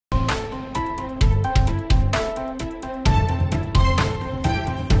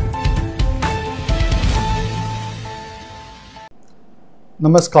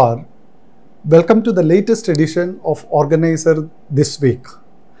Namaskar. Welcome to the latest edition of Organiser this week.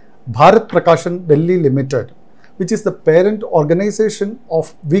 Bharat Prakashan Delhi Limited, which is the parent organization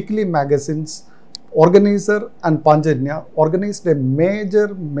of weekly magazines Organiser and Panjanya, organized a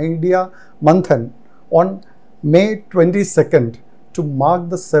major media manthan on May 22nd to mark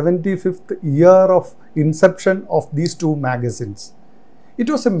the 75th year of inception of these two magazines.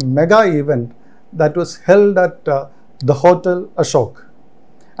 It was a mega event that was held at the Hotel Ashok.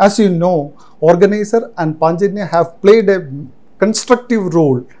 As you know, Organiser and Panjanya have played a constructive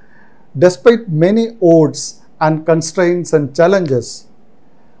role despite many odds and constraints and challenges.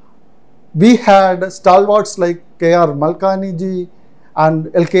 We had stalwarts like K.R. Malkani ji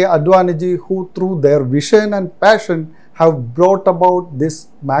and L.K. Advani ji who through their vision and passion have brought about this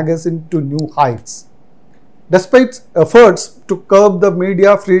magazine to new heights. Despite efforts to curb the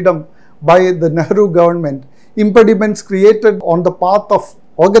media freedom by the Nehru government, impediments created on the path of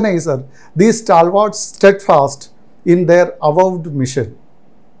Organiser, these stalwarts steadfast in their avowed mission.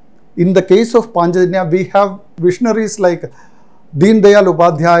 In the case of Panjanya, we have visionaries like Deen Dayal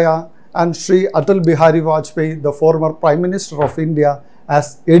Upadhyaya and Shri Atal Bihari Vajpayee, the former Prime Minister of India,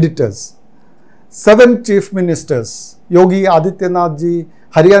 as editors. 7 Chief Ministers, Yogi Adityanath ji,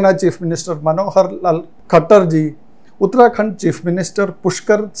 Haryana Chief Minister Manohar Lal Khattar ji, Uttarakhand Chief Minister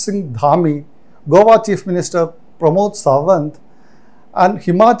Pushkar Singh Dhami, Goa Chief Minister Pramod Sawant, and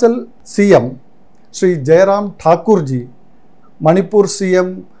Himachal CM Sri Jairam Thakur ji, Manipur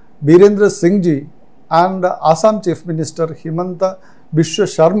CM Birendra Singh ji, and Assam Chief Minister Himanta Biswa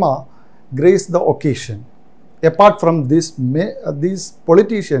Sharma graced the occasion. Apart from these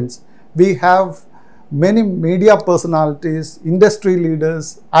politicians, we have many media personalities, industry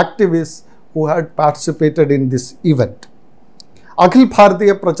leaders, activists who had participated in this event. Akhil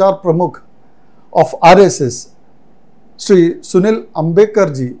Bharatiya Prachar Pramukh of RSS, Sri Sunil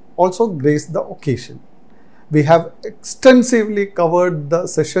Ambekar ji, also graced the occasion. We have extensively covered the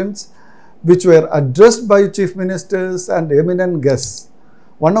sessions which were addressed by chief ministers and eminent guests.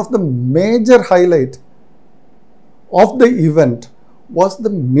 One of the major highlights of the event was the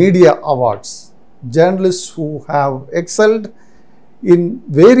media awards. Journalists who have excelled in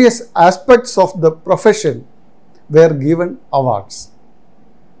various aspects of the profession were given awards.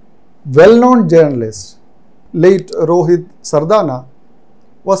 Well-known journalist late Rohit Sardana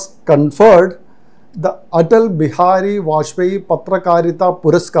was conferred the Atal Bihari Vajpayee Patrakarita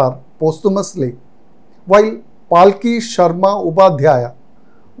Puraskar posthumously, while Palki Sharma Upadhyaya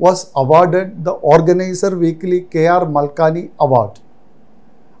was awarded the Organiser Weekly K.R. Malkani Award.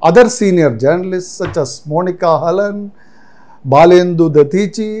 Other senior journalists such as Monica Hallan, Balendu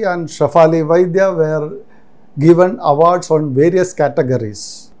Datichi and Shafali Vaidya were given awards on various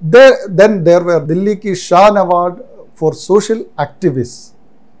categories. Then there were Delhi Ki Shan Award for social activists.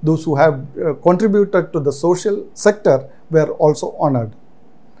 Those who have contributed to the social sector were also honoured.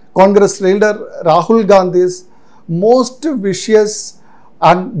 Congress leader Rahul Gandhi's most vicious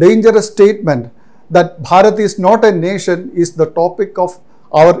and dangerous statement that Bharat is not a nation is the topic of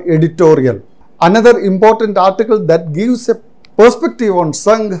our editorial. Another important article that gives a perspective on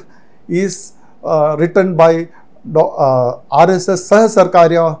Sangh is written by RSS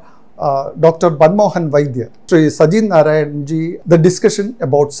Sahasarkarya Dr. Banmohan Vaidya. Sri Sajid Narayan ji, the discussion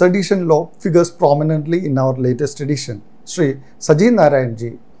about sedition law figures prominently in our latest edition. Sri Sajid Narayan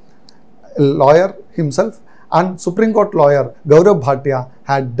ji, a lawyer himself, and Supreme Court lawyer Gaurav Bhatia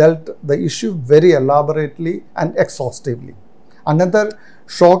had dealt the issue very elaborately and exhaustively. Another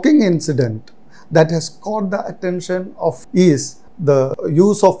shocking incident that has caught the attention of is the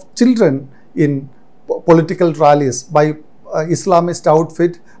use of children in political rallies by Islamist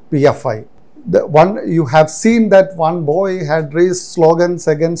outfit PFI. You have seen that one boy had raised slogans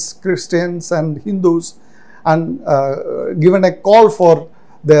against Christians and Hindus and given a call for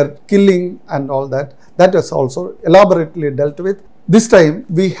their killing and all that. That is also elaborately dealt with. This time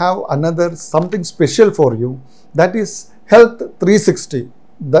we have another something special for you, that is Health 360.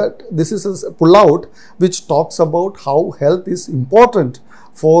 This is a pull-out which talks about how health is important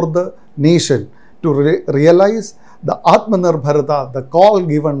for the nation to realize the Atmanirbharta, the call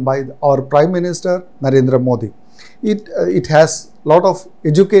given by our Prime Minister Narendra Modi. It has a lot of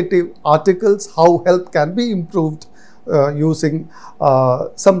educative articles how health can be improved using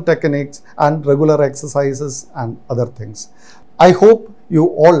some techniques and regular exercises and other things. I hope you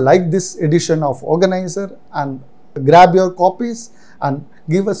all like this edition of Organiser and grab your copies and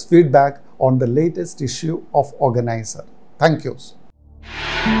give us feedback on the latest issue of Organiser. Thank you.